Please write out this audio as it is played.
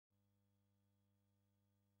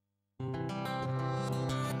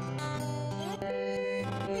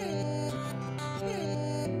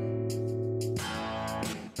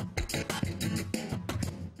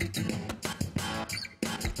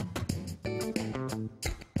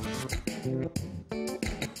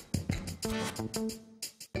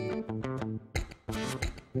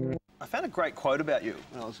great quote about you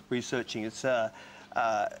when I was researching. It's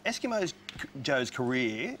Eskimo Joe's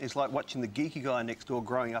career is like watching the geeky guy next door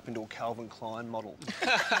growing up into a Calvin Klein model.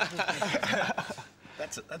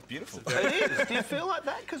 That's beautiful. It is. Do you feel like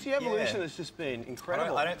that? Because the evolution has just been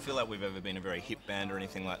incredible. I don't feel like we've ever been a very hip band or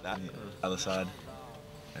anything like that. Other side.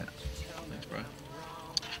 Yeah. Thanks, bro.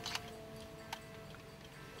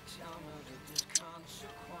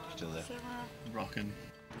 Still there. Rocking.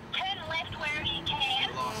 Turn left where you can.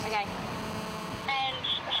 Okay. And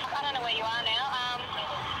I don't know where you are now.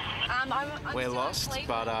 I'm We're still lost, asleep.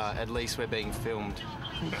 but at least we're being filmed.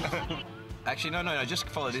 Actually, no. Just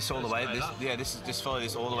follow this all the way. Just follow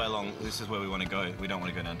this all the way along. This is where we want to go. We don't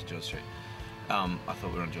want to go down to George Street. I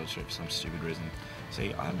thought we were on George Street for some stupid reason.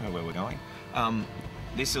 See, I don't know where we're going.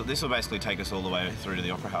 This will basically take us all the way through to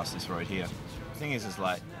the Opera House. This road here. The thing is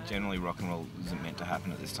like generally rock and roll isn't meant to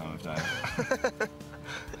happen at this time of day.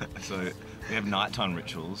 So we have nighttime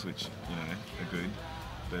rituals, which are good,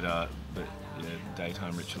 but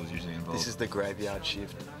daytime rituals usually involve. This is the graveyard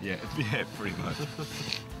shift. Yeah, pretty much.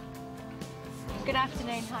 Good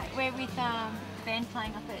afternoon. Hi. We're with band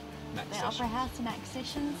playing up at the Opera House in Max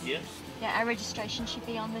Sessions. Yes. Yeah, our registration should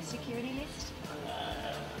be on the security list.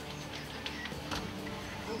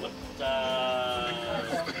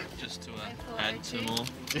 Just to add some more.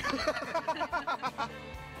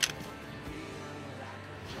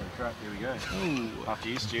 Right, here we go. Ooh. After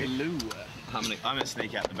you, Stu. Hello. I'm gonna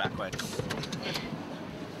sneak out the back way.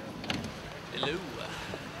 Hello.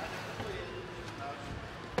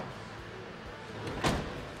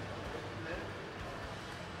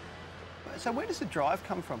 So where does the drive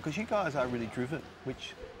come from? Because you guys are really driven,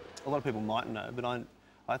 which a lot of people might know, but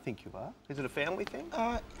I think you are. Is it a family thing?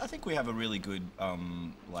 I think we have a really good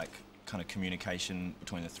kind of communication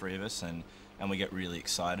between the three of us, and we get really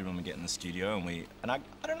excited when we get in the studio, and I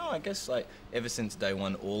don't know, I guess like ever since day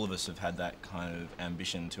one, all of us have had that kind of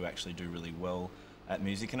ambition to actually do really well at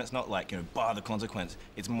music, and it's not like, bar the consequence.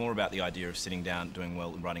 It's more about the idea of sitting down, doing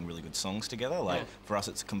well, and writing really good songs together. Like, for us,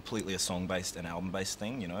 it's completely a song-based and album-based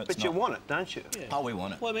thing, It's but you want it, don't you? Yeah. Oh, we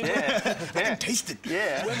want it. Well, I mean, I can taste it.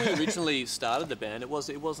 Yeah. when we originally started the band, it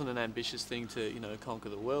wasn't an ambitious thing to conquer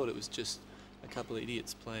the world. It was just a couple of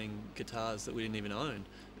idiots playing guitars that we didn't even own,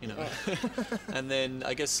 And then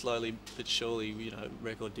I guess slowly but surely,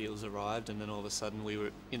 record deals arrived, and then all of a sudden we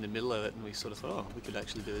were in the middle of it, and we sort of thought, oh, we could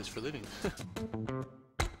actually do this for a living.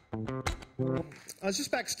 I was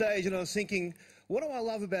just backstage and I was thinking, what do I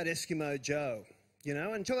love about Eskimo Joe?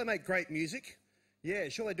 Until they make great music, yeah,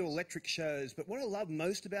 sure they do electric shows, but what I love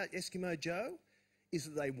most about Eskimo Joe is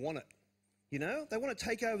that they want it. They want to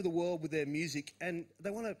take over the world with their music, and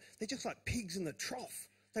they're just like pigs in the trough.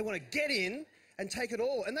 They want to get in and take it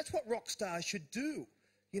all, and that's what rock stars should do,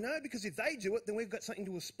 because if they do it, then we've got something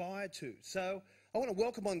to aspire to. So I want to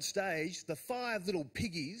welcome on stage the 5 little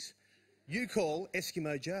piggies you call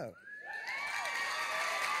Eskimo Joe.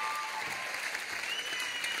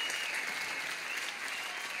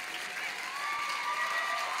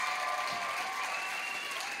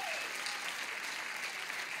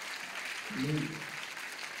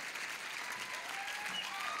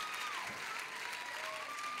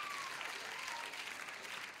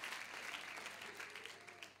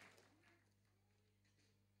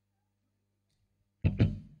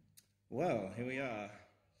 Well, here we are.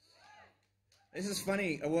 This is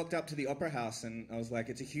funny. I walked up to the Opera House and I was like,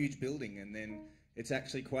 it's a huge building, and then it's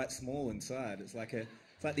actually quite small inside. It's like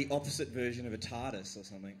the opposite version of a TARDIS or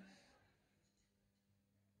something.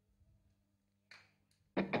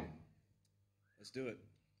 Let's do it.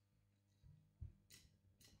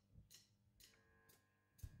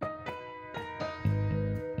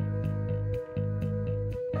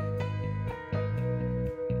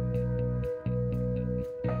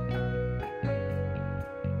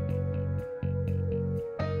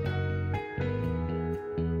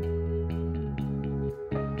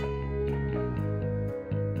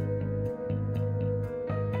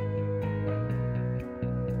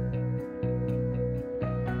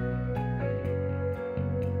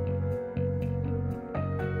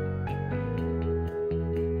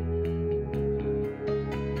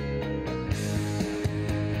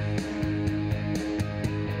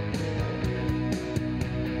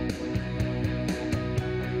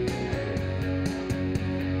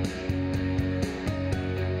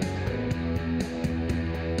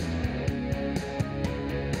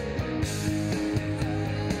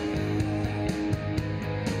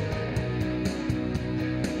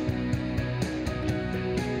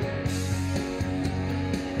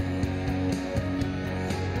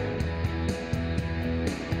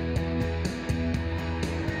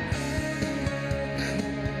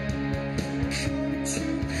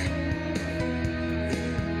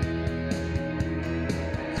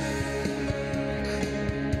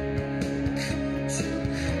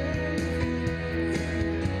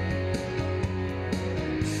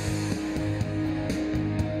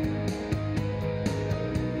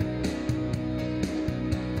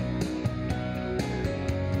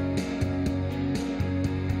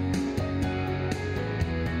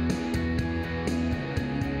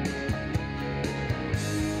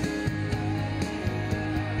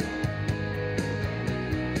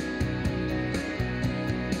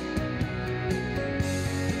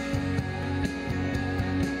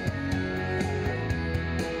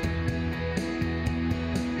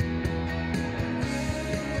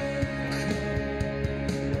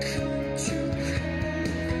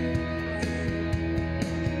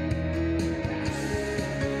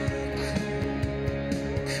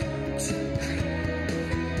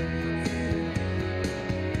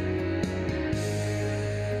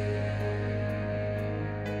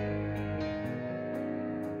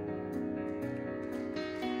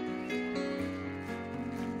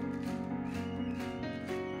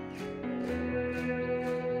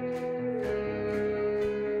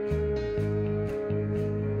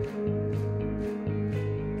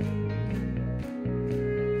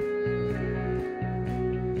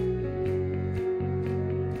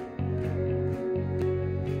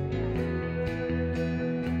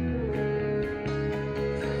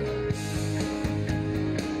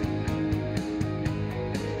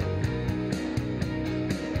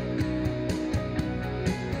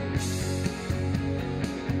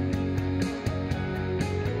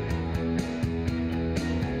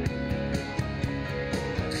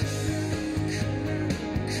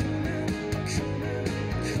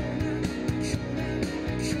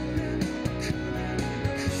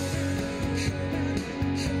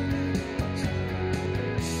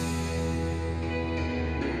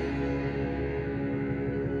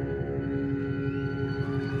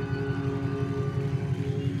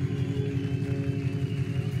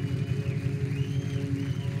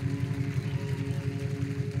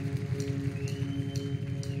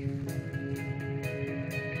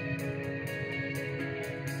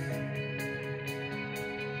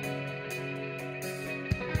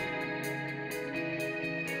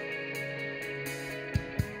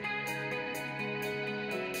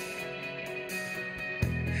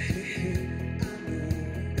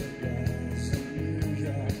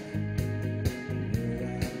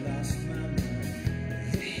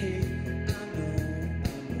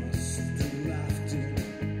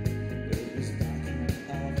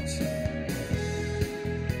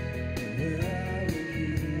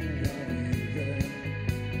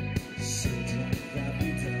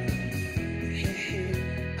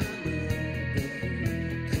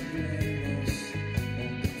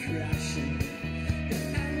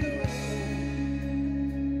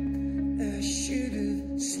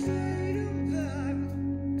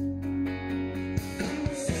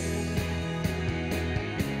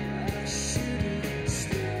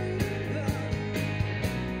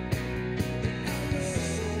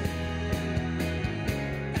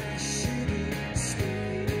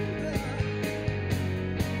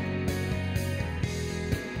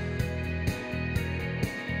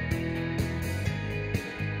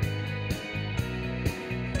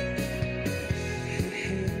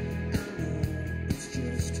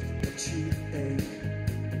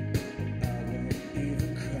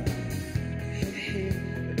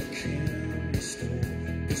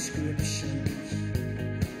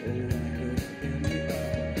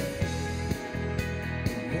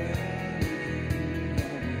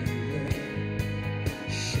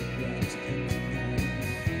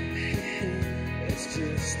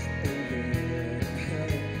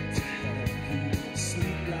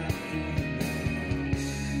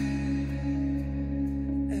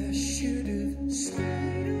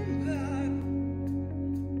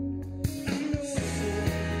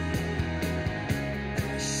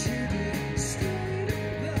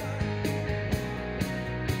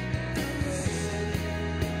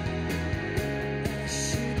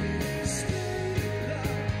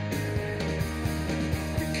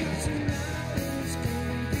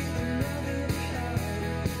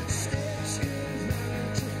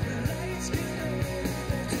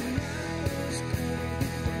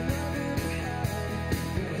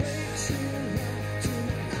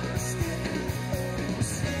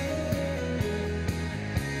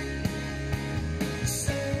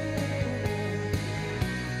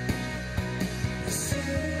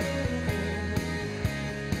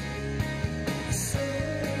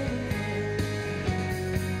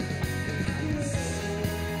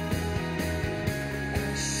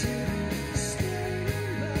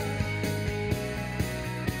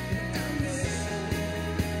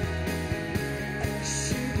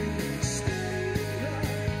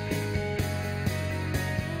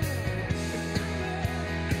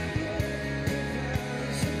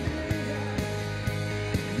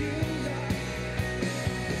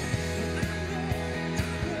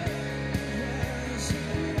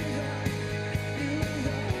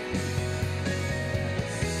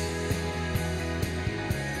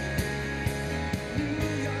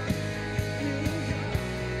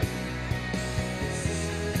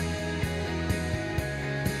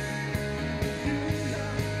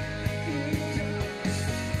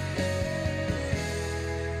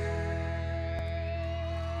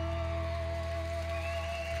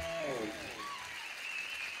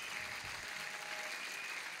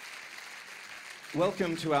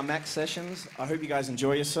 Welcome to our Max sessions. I hope you guys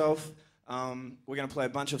enjoy yourself. We're going to play a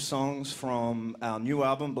bunch of songs from our new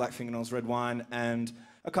album, Black Fingernails, Red Wine, and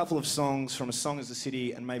a couple of songs from A Song is the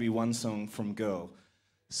City, and maybe one song from Girl.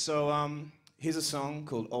 So here's a song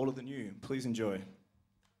called Older Than You. Please enjoy.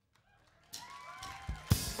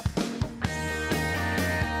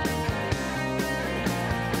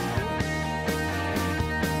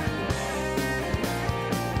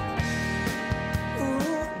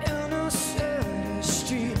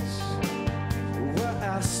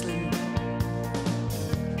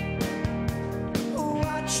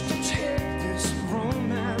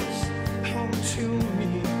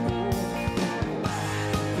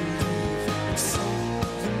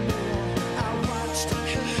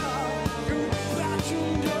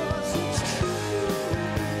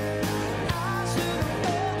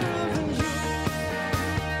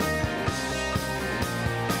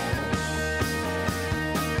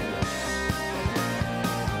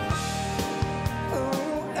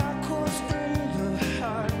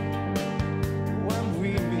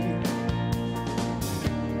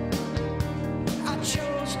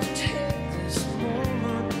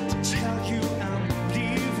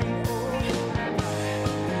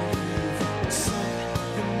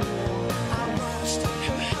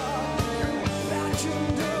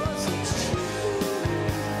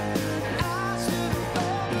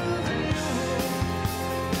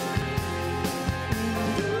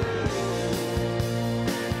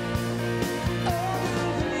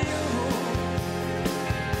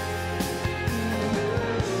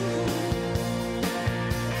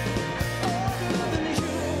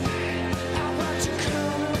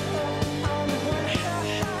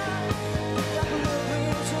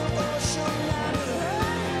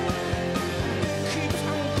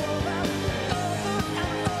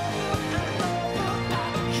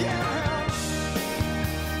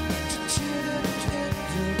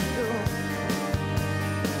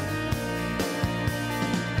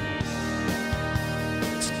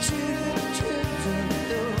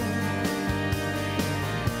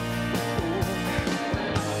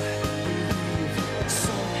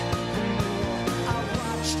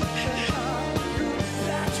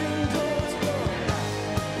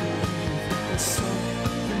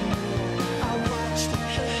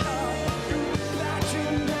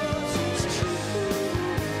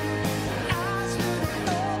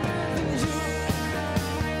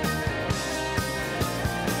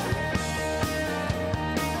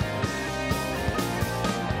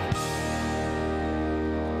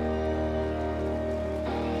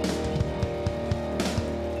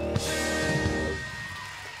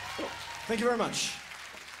 Thank you very much.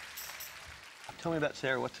 Tell me about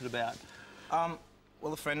Sarah. What's it about?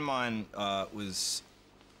 Well, a friend of mine was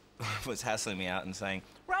hassling me out and saying,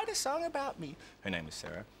 "Write a song about me." Her name was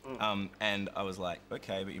Sarah, and I was like,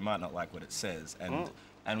 "Okay, but you might not like what it says."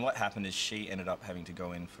 And what happened is she ended up having to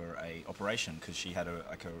go in for a operation because she had a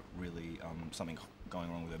really something going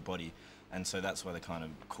wrong with her body. And so that's why the kind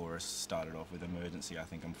of chorus started off with emergency, I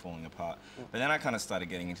think I'm falling apart. But then I kind of started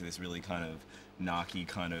getting into this really kind of narky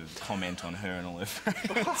kind of comment on her and all her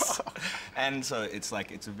friends. And so it's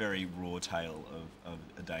like, it's a very raw tale of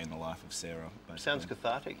a day in the life of Sarah. Sounds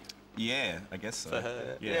cathartic. Yeah, I guess so. For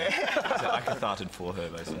her. Yeah. So I catharted for her,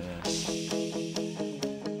 basically. Yeah.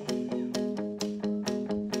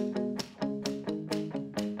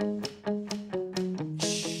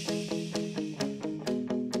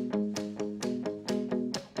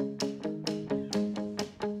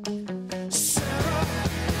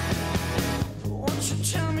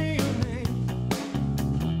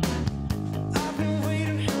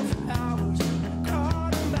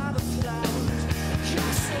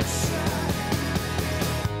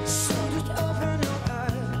 So just open your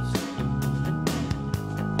eyes.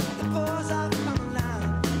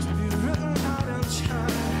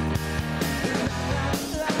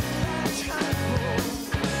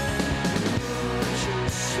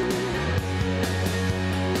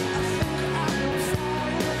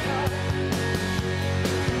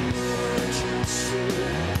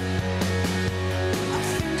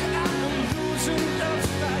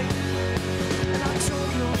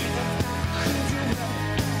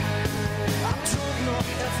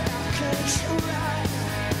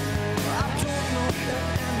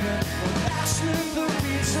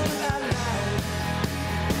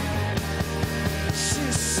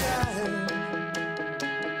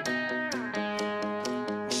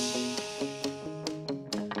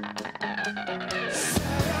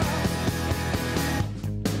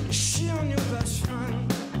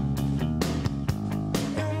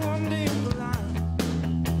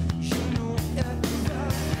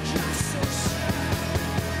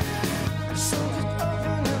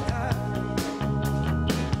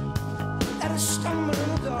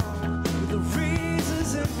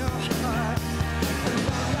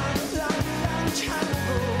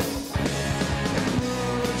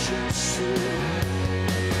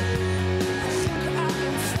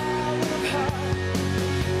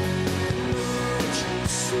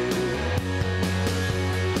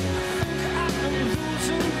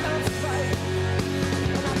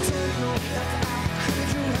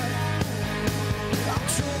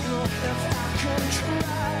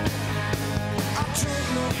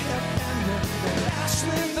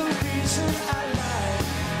 reason I lied.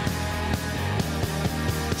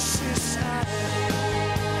 She sighed.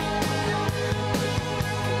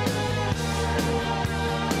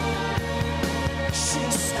 She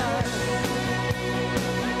sighed.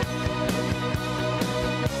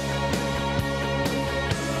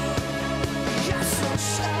 You're so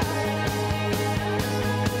shy.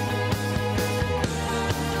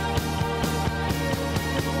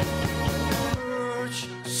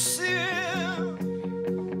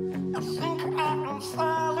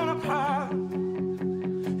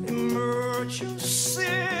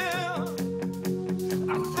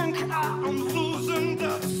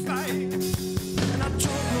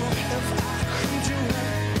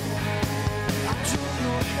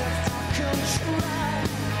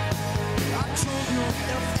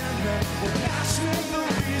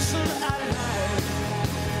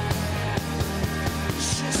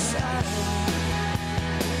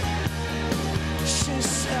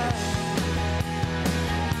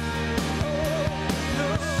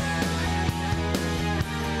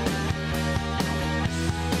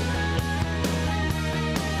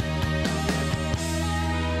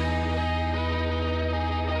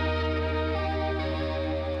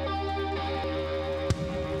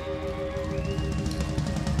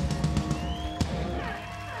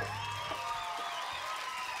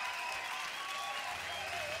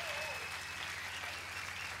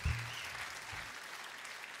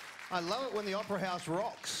 I love it when the Opera House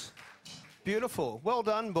rocks. Beautiful. Well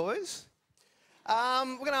done, boys.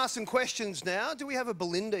 We're going to ask some questions now. Do we have a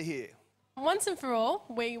Belinda here? Once and for all,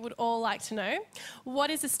 we would all like to know, what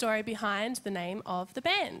is the story behind the name of the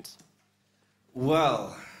band?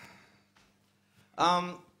 Well,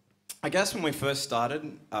 I guess when we first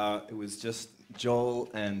started, it was just Joel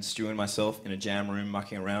and Stu and myself in a jam room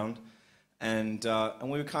mucking around, and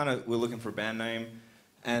we were looking for a band name,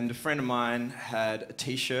 and a friend of mine had a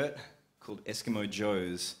T-shirt called Eskimo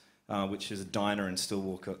Joe's, which is a diner in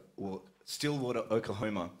Stillwater,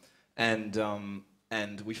 Oklahoma,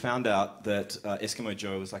 and we found out that Eskimo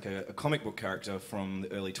Joe was like a comic book character from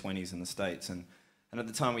the early 20s in the States, and at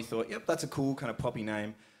the time we thought, yep, that's a cool kind of poppy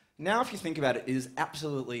name. Now, if you think about it, it is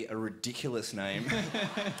absolutely a ridiculous name.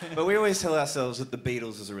 But we always tell ourselves that the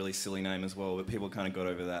Beatles is a really silly name as well, but people kind of got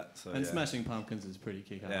over that. So, and yeah. Smashing Pumpkins is pretty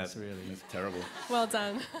kick-ass, really. It's terrible. Well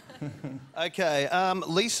done. Okay,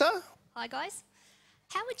 Lisa? Hi, guys.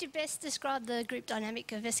 How would you best describe the group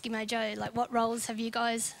dynamic of Eskimo Joe? Like, what roles have you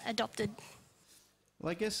guys adopted?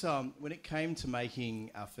 Well, I guess when it came to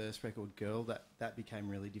making our first record, Girl, that became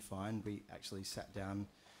really defined. We actually sat down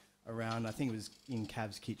around, I think it was in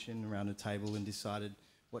Cav's kitchen, around a table and decided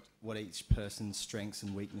what each person's strengths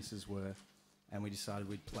and weaknesses were. And we decided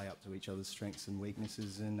we'd play up to each other's strengths and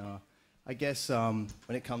weaknesses. And I guess when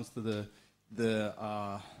it comes to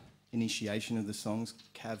the initiation of the songs,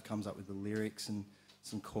 Cav comes up with the lyrics and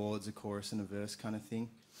some chords, a chorus and a verse kind of thing.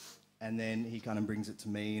 And then he kind of brings it to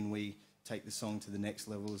me and we take the song to the next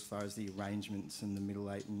level as far as the arrangements and the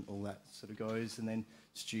middle eight and all that sort of goes. And then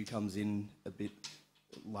Stu comes in a bit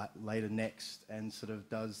later next and sort of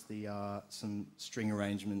does the some string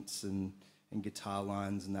arrangements and guitar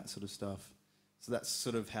lines and that sort of stuff. So that's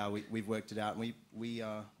sort of how we've worked it out. And we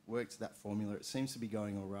worked that formula. It seems to be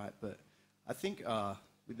going all right, but I think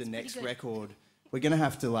with the next record, we're going to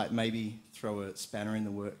have to like maybe throw a spanner in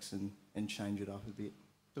the works and change it up a bit.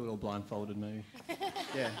 Do it all blindfolded, maybe.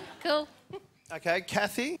 Yeah. Cool. Okay,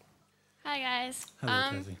 Kathy? Hi, guys. Hello,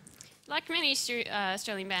 Kathy. Like many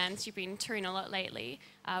Australian bands, you've been touring a lot lately.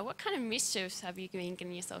 What kind of mischiefs have you been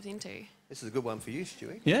getting yourselves into? This is a good one for you,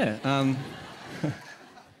 Stewie. Yeah.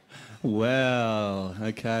 Well,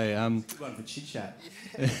 okay. Good one for chit-chat.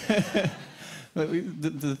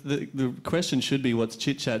 The question should be, what's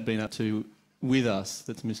chit-chat been up to with us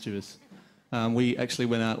that's mischievous? We actually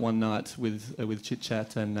went out one night with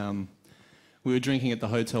chit-chat and we were drinking at the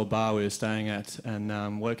hotel bar we were staying at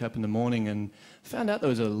and woke up in the morning and found out there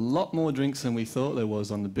was a lot more drinks than we thought there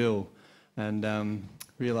was on the bill and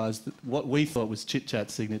realised that what we thought was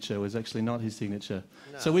chit-chat's signature was actually not his signature.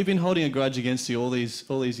 No. So we've been holding a grudge against you all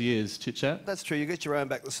these years, chit-chat. That's true. You get your own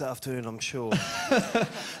back this afternoon, I'm sure.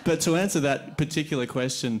 But to answer that particular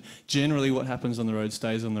question, generally what happens on the road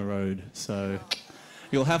stays on the road. So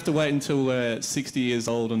you'll have to wait until we're 60 years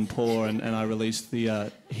old and poor and I release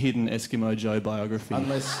the hidden Eskimo Joe biography.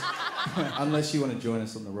 Unless you want to join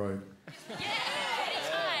us on the road.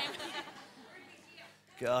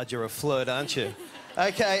 God, you're a flirt, aren't you?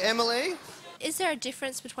 Okay, Emily? Is there a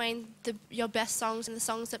difference between your best songs and the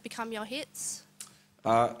songs that become your hits?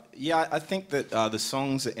 Yeah, I think that the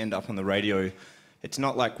songs that end up on the radio, it's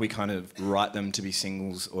not like we kind of write them to be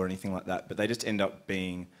singles or anything like that, but they just end up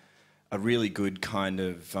being a really good kind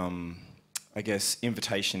of I guess,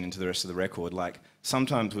 invitation into the rest of the record. Like,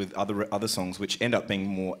 sometimes with other songs, which end up being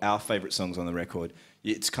more our favourite songs on the record,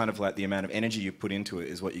 it's kind of like the amount of energy you put into it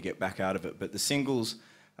is what you get back out of it. But the singles,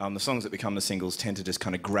 the songs that become the singles tend to just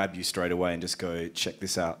kind of grab you straight away and just go, check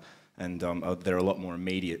this out. And they're a lot more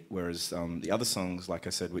immediate, whereas the other songs, like I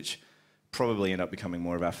said, which probably end up becoming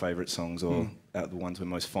more of our favourite songs, or the ones we're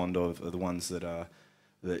most fond of, are the ones that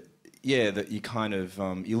you kind of,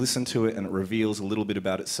 you listen to it and it reveals a little bit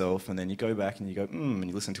about itself, and then you go back and you go, and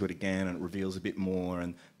you listen to it again and it reveals a bit more,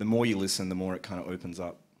 and the more you listen, the more it kind of opens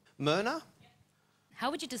up. Myrna? How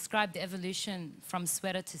would you describe the evolution from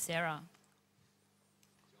Sweater to Sarah?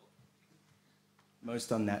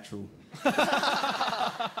 Most unnatural.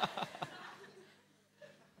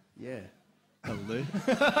 Yeah. That'll do.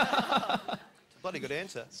 Bloody good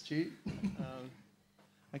answer. Stu?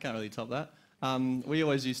 I can't really top that. We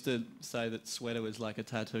always used to say that Sweater was like a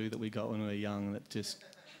tattoo that we got when we were young that just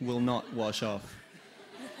will not wash off.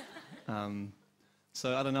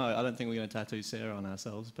 So I don't know. I don't think we're going to tattoo Sarah on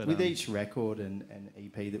ourselves. But with each record and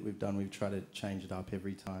EP that we've done, we've tried to change it up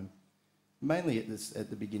every time. Mainly at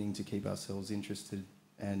the beginning to keep ourselves interested,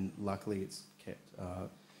 and luckily it's kept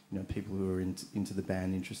people who are into the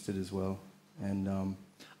band interested as well. And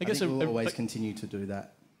I guess we'll always continue to do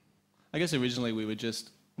that. I guess originally we were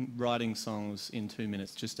just writing songs in 2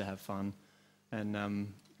 minutes just to have fun, and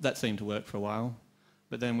that seemed to work for a while.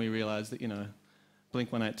 But then we realised that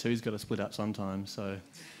Blink-182's got to split up sometime, so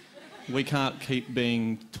we can't keep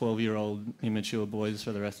being 12-year-old immature boys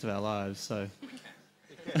for the rest of our lives. So,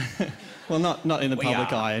 well, not in the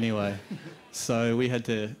public eye anyway. So we had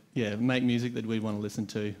to make music that we'd want to listen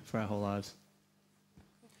to for our whole lives.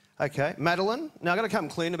 Okay, Madeline. Now, I've got to come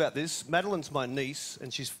clean about this. Madeline's my niece,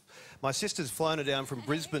 and my sister's flown her down from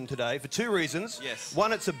Brisbane today for 2 reasons. Yes.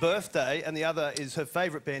 One, it's a birthday, and the other is her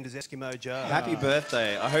favourite band is Eskimo Joe. Happy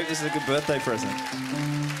birthday. I hope this is a good birthday present.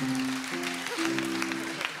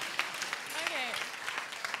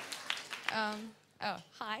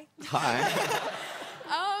 Hi. Hi.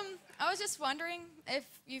 I was just wondering if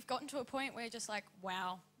you've gotten to a point where you're just like,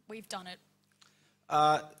 wow, we've done it.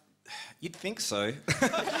 You'd think so.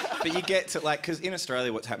 But you get to, because in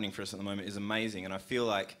Australia what's happening for us at the moment is amazing, and I feel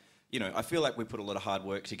like we put a lot of hard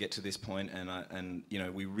work to get to this point, and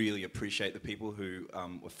we really appreciate the people who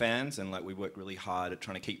were fans, and we work really hard at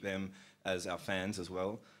trying to keep them as our fans as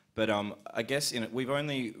well. But I guess we've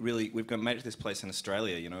made it to this place in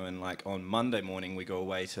Australia, and on Monday morning we go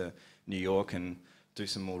away to New York and do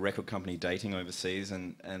some more record company dating overseas,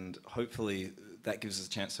 and hopefully that gives us a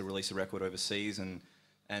chance to release a record overseas and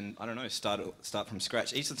I don't know, start from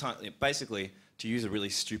scratch. Each of the time, basically, to use a really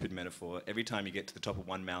stupid metaphor, every time you get to the top of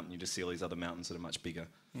one mountain, you just see all these other mountains that are much bigger.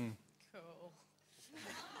 Cool.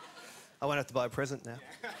 I won't have to buy a present now.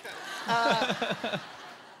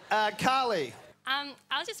 Carly. I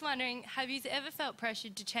was just wondering, have you ever felt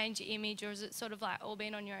pressured to change your image, or has it sort of all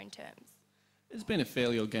been on your own terms? It's been a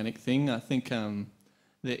fairly organic thing. I think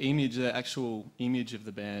the actual image of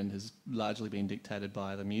the band has largely been dictated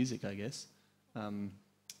by the music, I guess.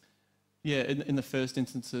 In the first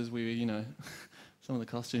instances, we were, some of the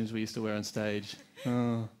costumes we used to wear on stage.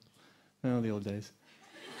 Oh, the old days.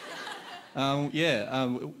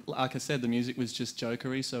 Like I said, the music was just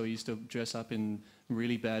jokery, so we used to dress up in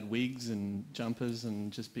really bad wigs and jumpers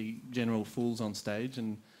and just be general fools on stage.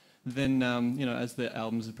 And then, as the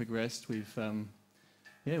albums have progressed, we've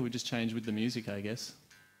just changed with the music, I guess.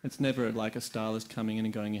 It's never like a stylist coming in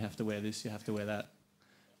and going, you have to wear this, you have to wear that,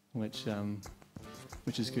 which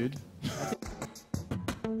is good.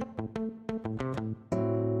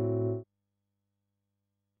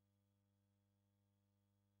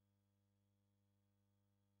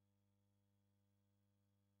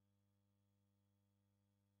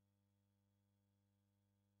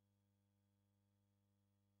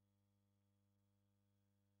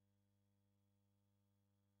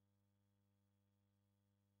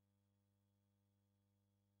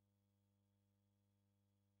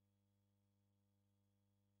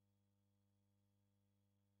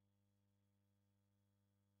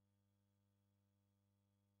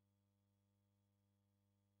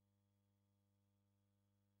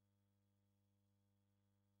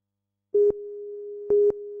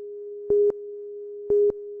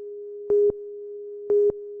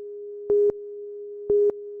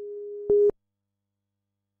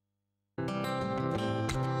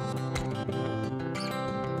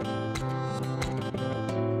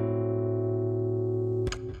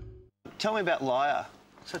 Tell me about Liar.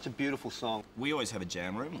 Such a beautiful song. We always have a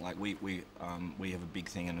jam room. We have a big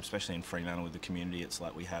thing, and especially in Fremantle with the community, it's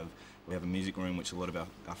like we have a music room which a lot of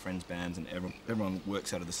our friends' bands and everyone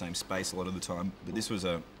works out of the same space a lot of the time. But this was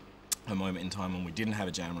a a moment in time when we didn't have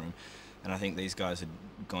a jam room, and I think these guys had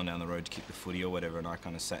gone down the road to kick the footy or whatever, and I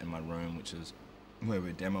kind of sat in my room, which is where we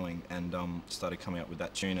were demoing, and started coming up with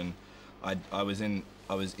that tune. And I was in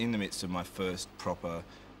the midst of my first proper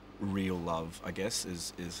real love, I guess,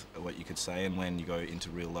 is what you could say. And when you go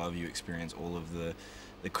into real love, you experience all of the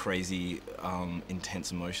crazy,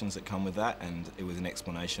 intense emotions that come with that. And it was an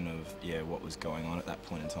explanation of, yeah, what was going on at that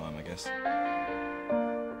point in time, I guess.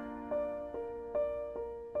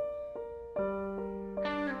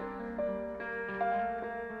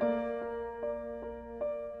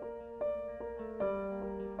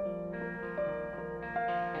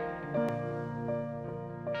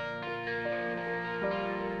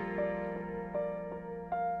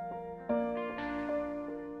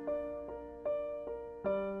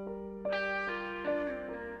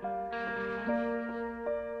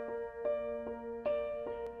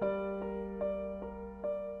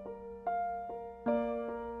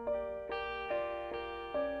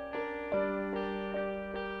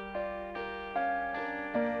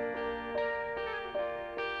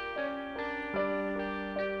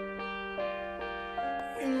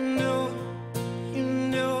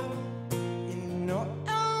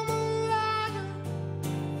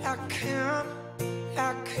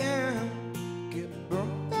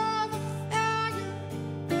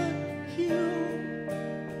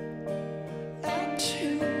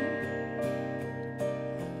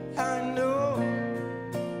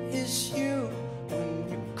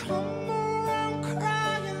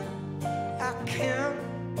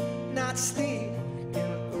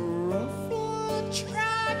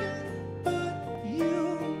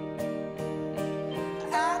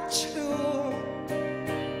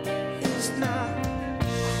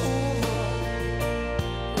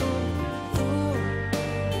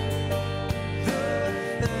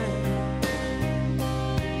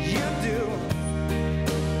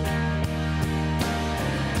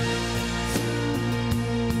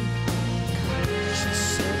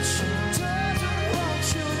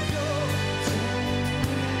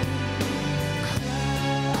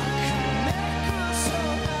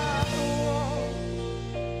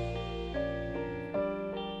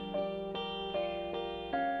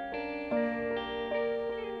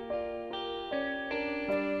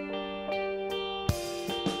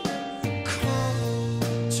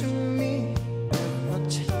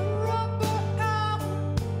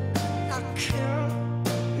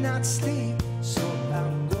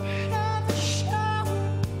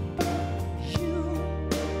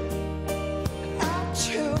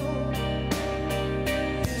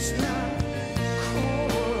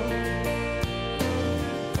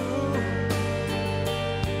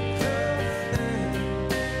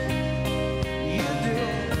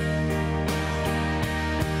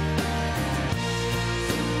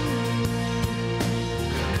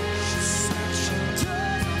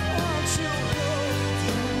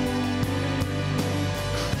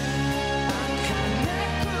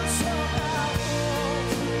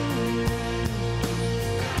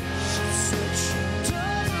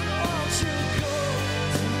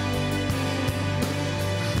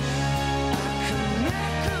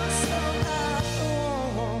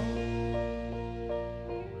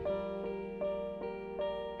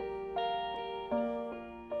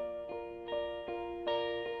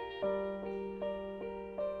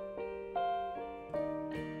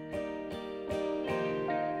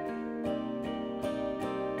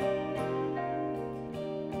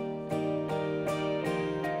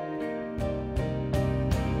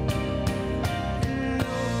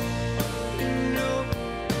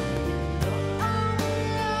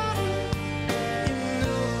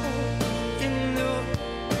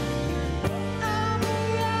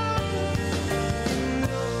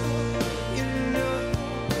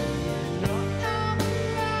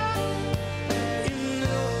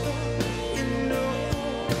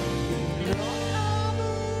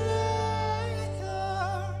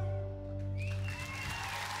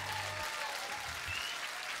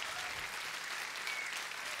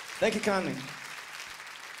 Thank you kindly.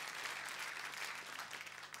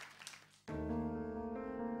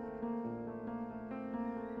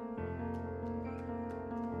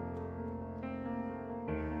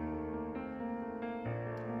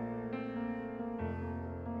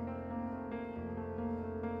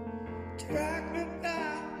 Drag me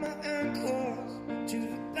by my ankles to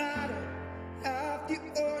the bottom of the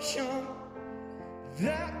ocean.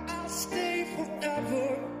 That I'll stay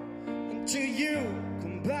forever until you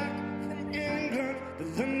come back from England. The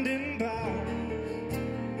London bar,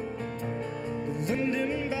 the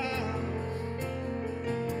London bar,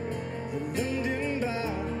 the London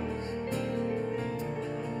bar,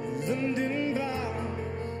 the London bar.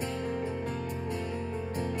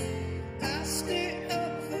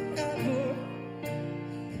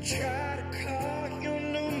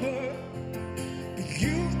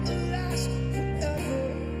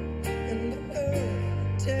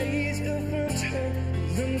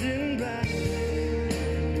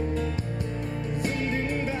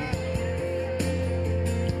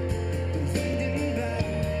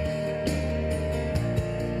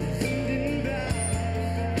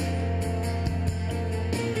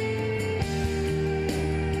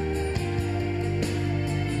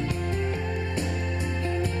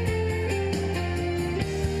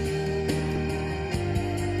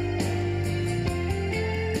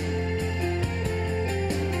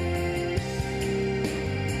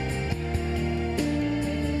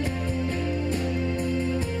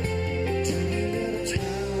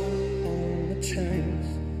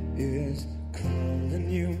 calling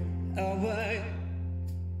you away.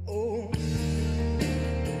 Oh.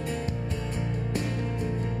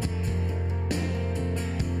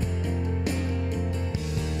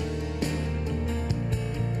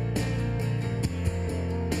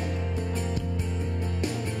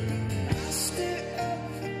 I stay up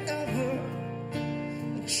forever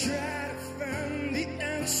and try to find the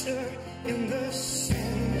answer in the song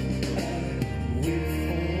I wait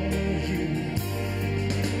for you.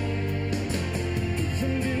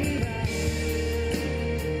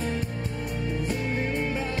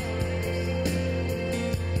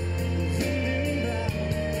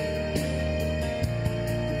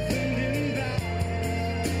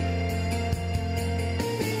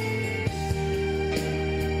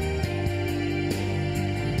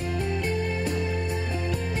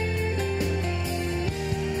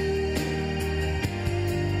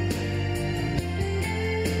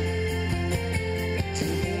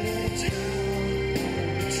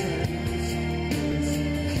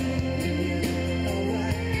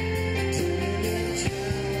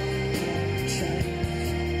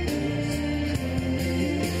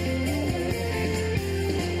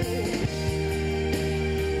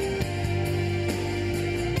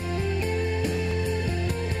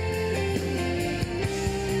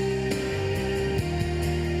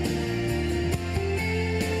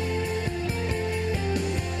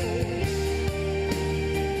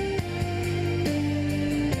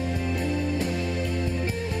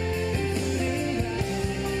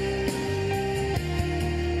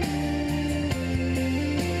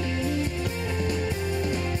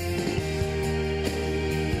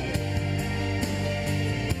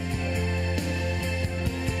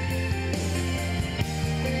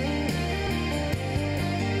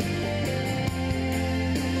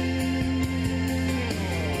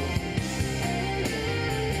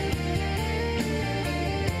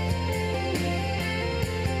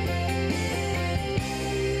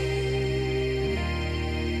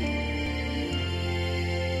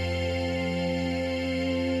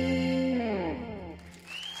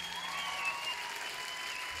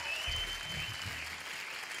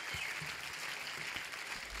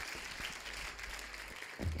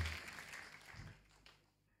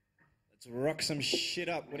 Let's rock some shit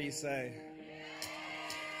up. What do you say?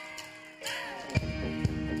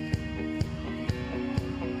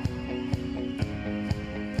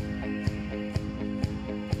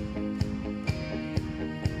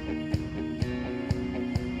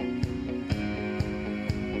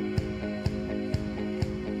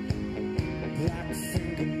 Black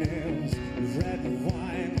fingernails, red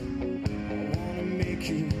wine. I wanna make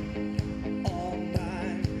you all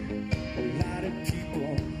mine. A lot of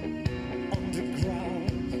people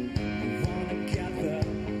underground.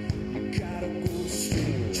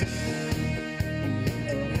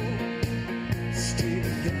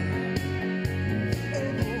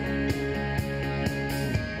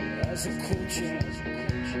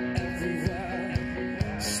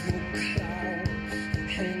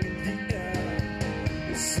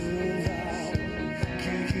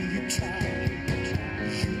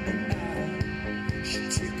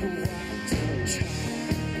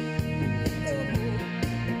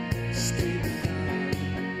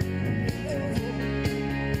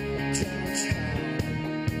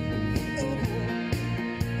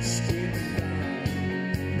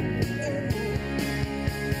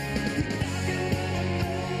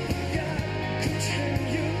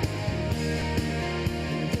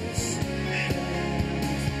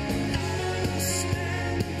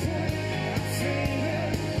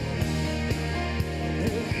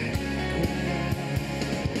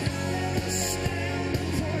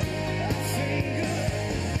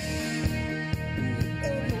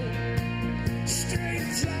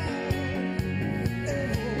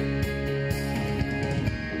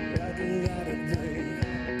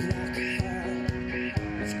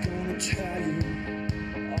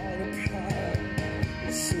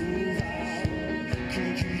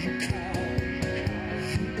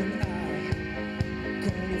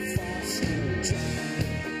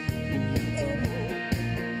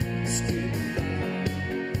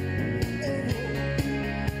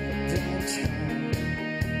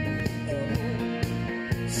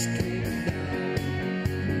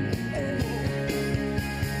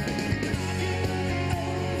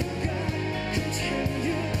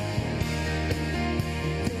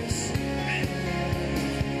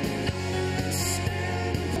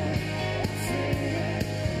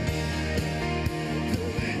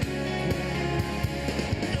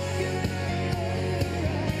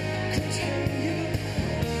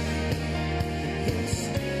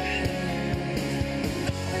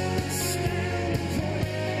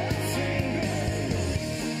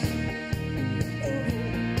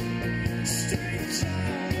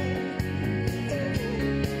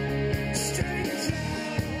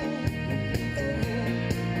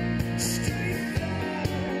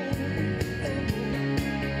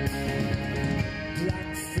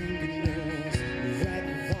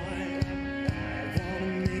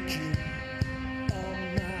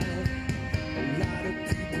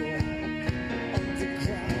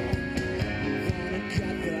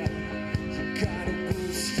 gotta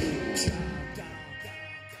go straight down.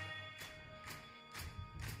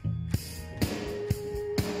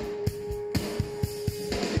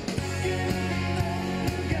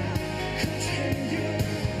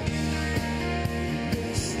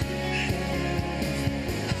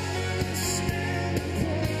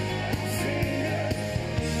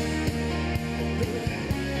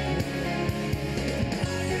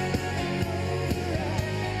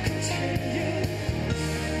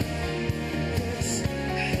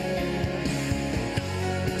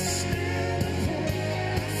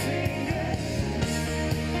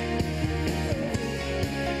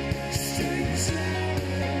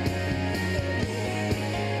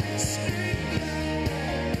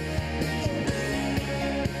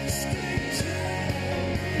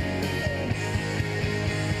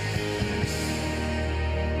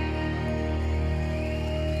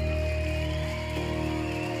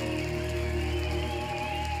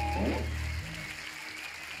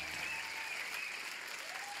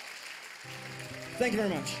 Thank you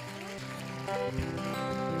very much.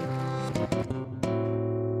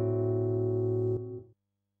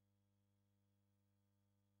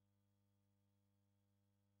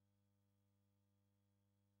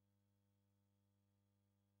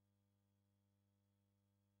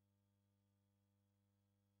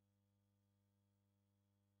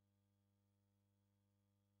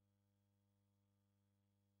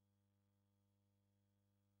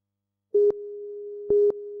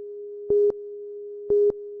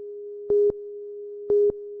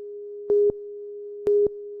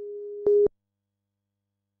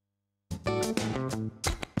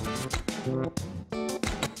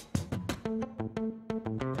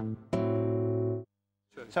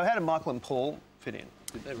 So how did Michael and Paul fit in?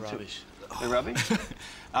 They're rubbish. They're rubbish?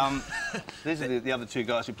 These are the other two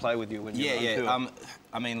guys who play with you when you're on tour.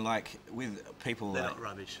 I mean, like, with people They're like... not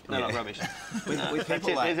rubbish. They're not rubbish. with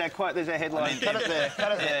people like... There's our headline. I mean, cut it there,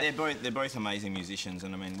 cut it there. They're both amazing musicians,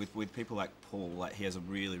 and I mean, with people like Paul, like, he has a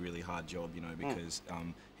really, really hard job, you know, because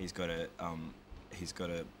he's got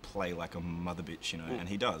to play like a mother bitch, you know, and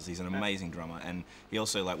he does. He's an amazing drummer, and he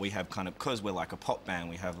also, like, we have kind of, because we're like a pop band,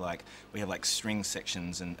 we have like string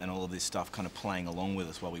sections and all of this stuff kind of playing along with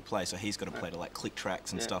us while we play. So he's got to play to like click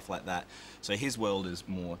tracks and stuff like that. So his world is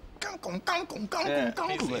more. He's That's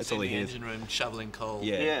all in he the hears. engine room shoveling coal.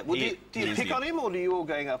 Yeah. Well, do you pick on him, or do you all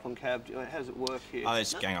gang up on Cab? How does it work here? Oh, they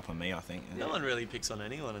just gang up on me, I think. No one really picks on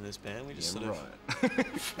anyone in this band. We just sort of... Right.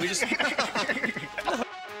 We just...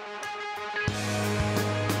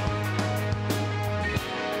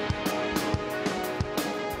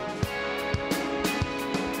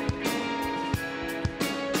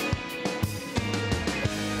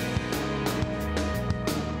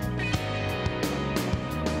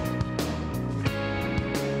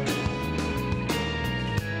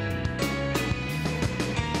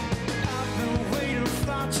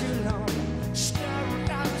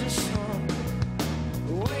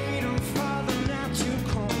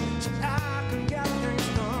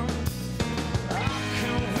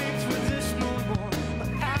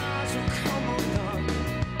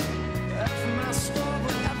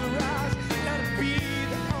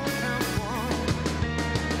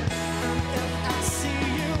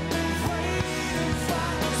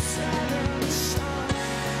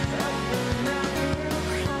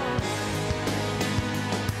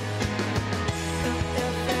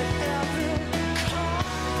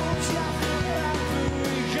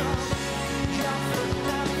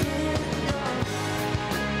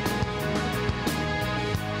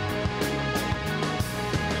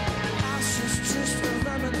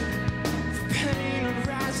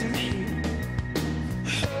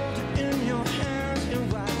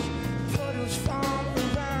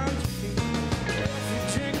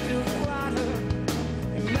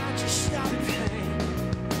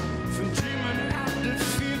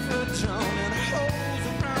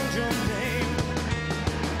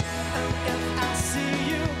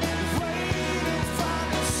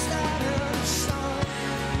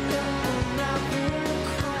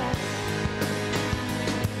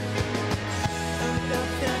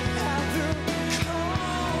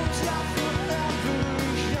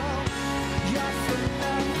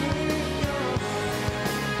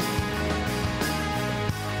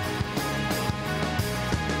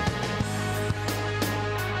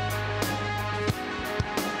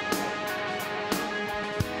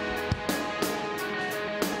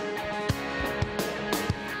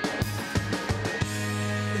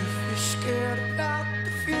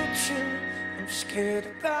 scared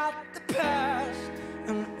about the past.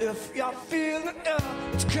 And if you're feeling up,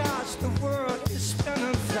 it's 'cause the world is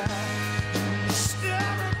spinning fast. You're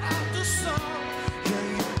staring at the sun, yeah,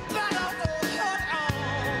 you better hold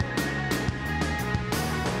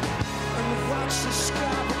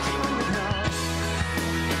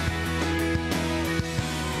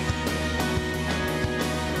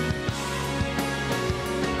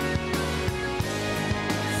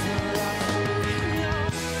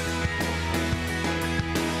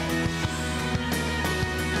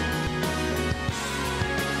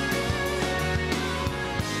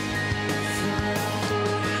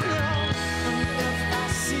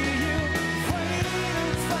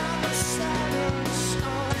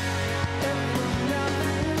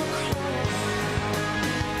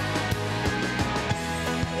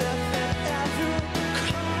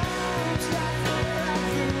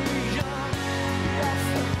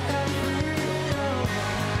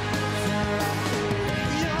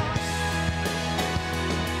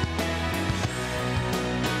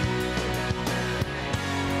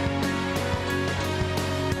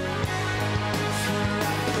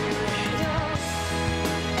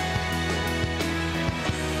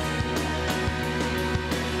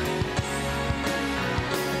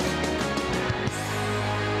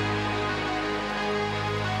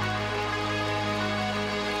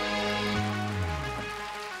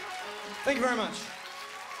Thank you very much.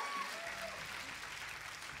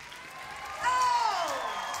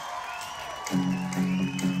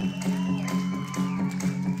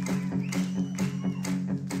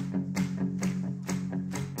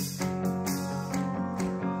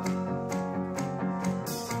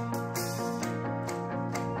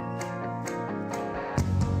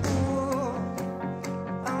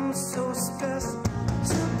 I'm so special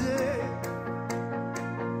today.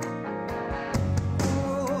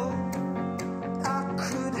 Oh, I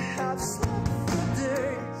could have slept for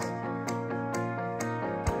days.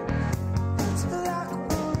 It's like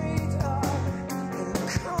a radar and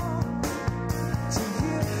come to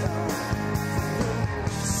you from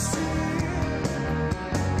the sea,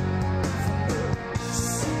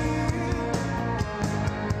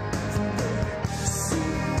 from the sea, from the sea.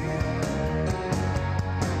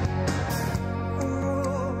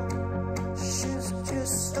 She's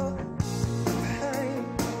just so pain.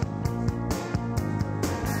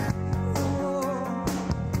 Oh,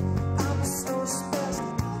 I'm so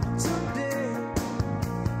special today.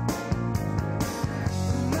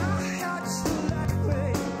 My heart's like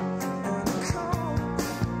rain, and I come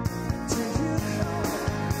to you from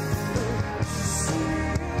the sea,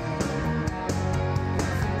 from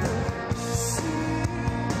the sea, from the sea.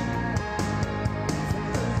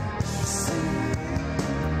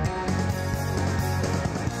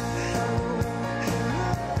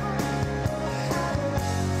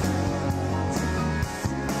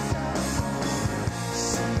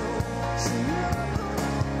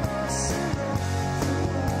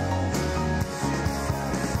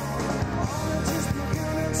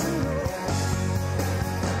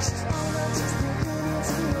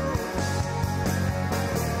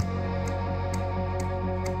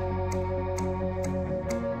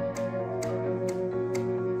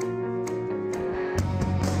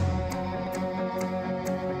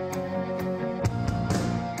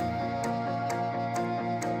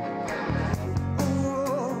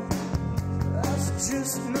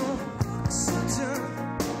 Just no oxygen.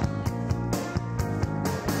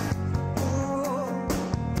 Oh,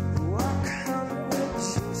 I can't let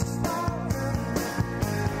you fall in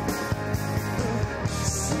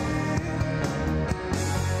the sea.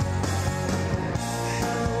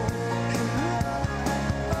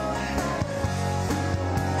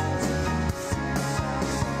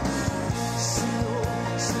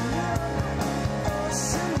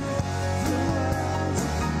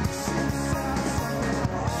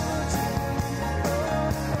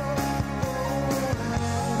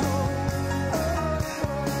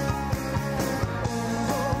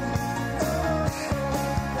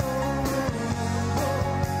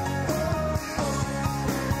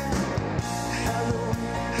 Hello,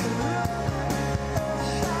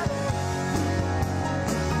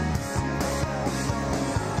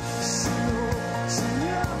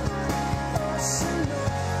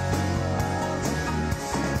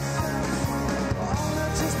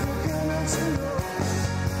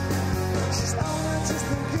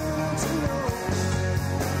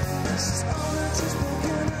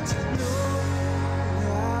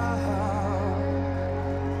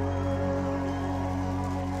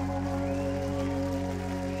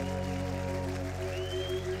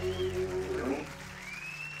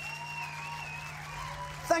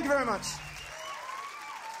 Thank you very much.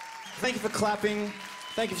 Thank you for clapping.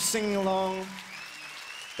 Thank you for singing along.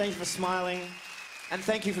 Thank you for smiling. And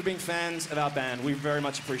thank you for being fans of our band. We very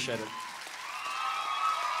much appreciate it.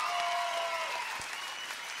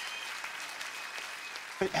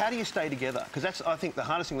 But how do you stay together? Because that's, I think, the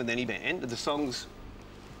hardest thing with any band. The songs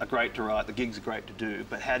are great to write, the gigs are great to do,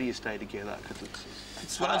 but how do you stay together? Because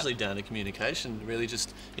it's largely down to communication. Really,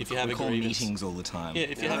 just if you have a grievance, meetings all the time. Yeah,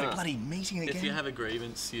 if you have a bloody meeting again. If you have a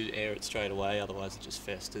grievance, you air it straight away. Otherwise, it just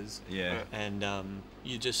festers. Yeah. And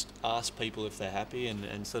you just ask people if they're happy,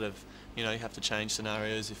 and sort of, you know, you have to change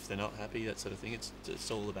scenarios if they're not happy, that sort of thing. It's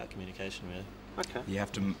all about communication, really. Okay. You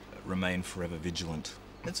have to remain forever vigilant.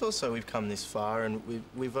 It's also, we've come this far and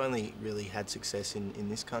we've only really had success in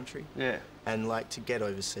this country. Yeah. And like to get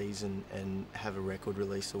overseas and have a record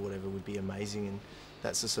release or whatever would be amazing, and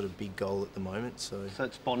that's the sort of big goal at the moment. So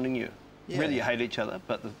it's bonding you. Yeah. Really, you hate each other,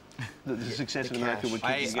 but the success in America would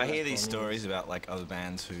keep you together. I hear these stories about like other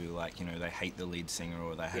bands who, like, you know, they hate the lead singer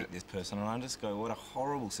or they hate this person, and I just go, what a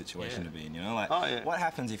horrible situation to be in, you know? Like, what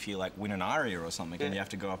happens if you like win an aria or something and you have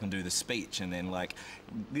to go up and do the speech, and then like,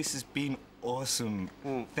 this has been awesome,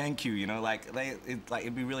 thank you, you know, like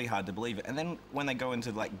it'd be really hard to believe it. And then when they go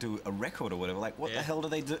into like do a record or whatever, like what the hell do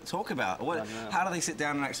they talk about? What, how do they sit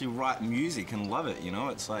down and actually write music and love it, you know?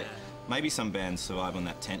 It's like, maybe some bands survive on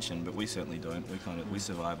that tension, but we certainly don't. We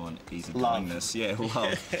survive on easy Love. kindness. Yeah,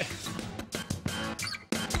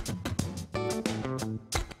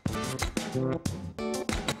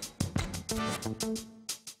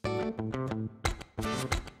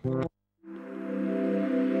 love.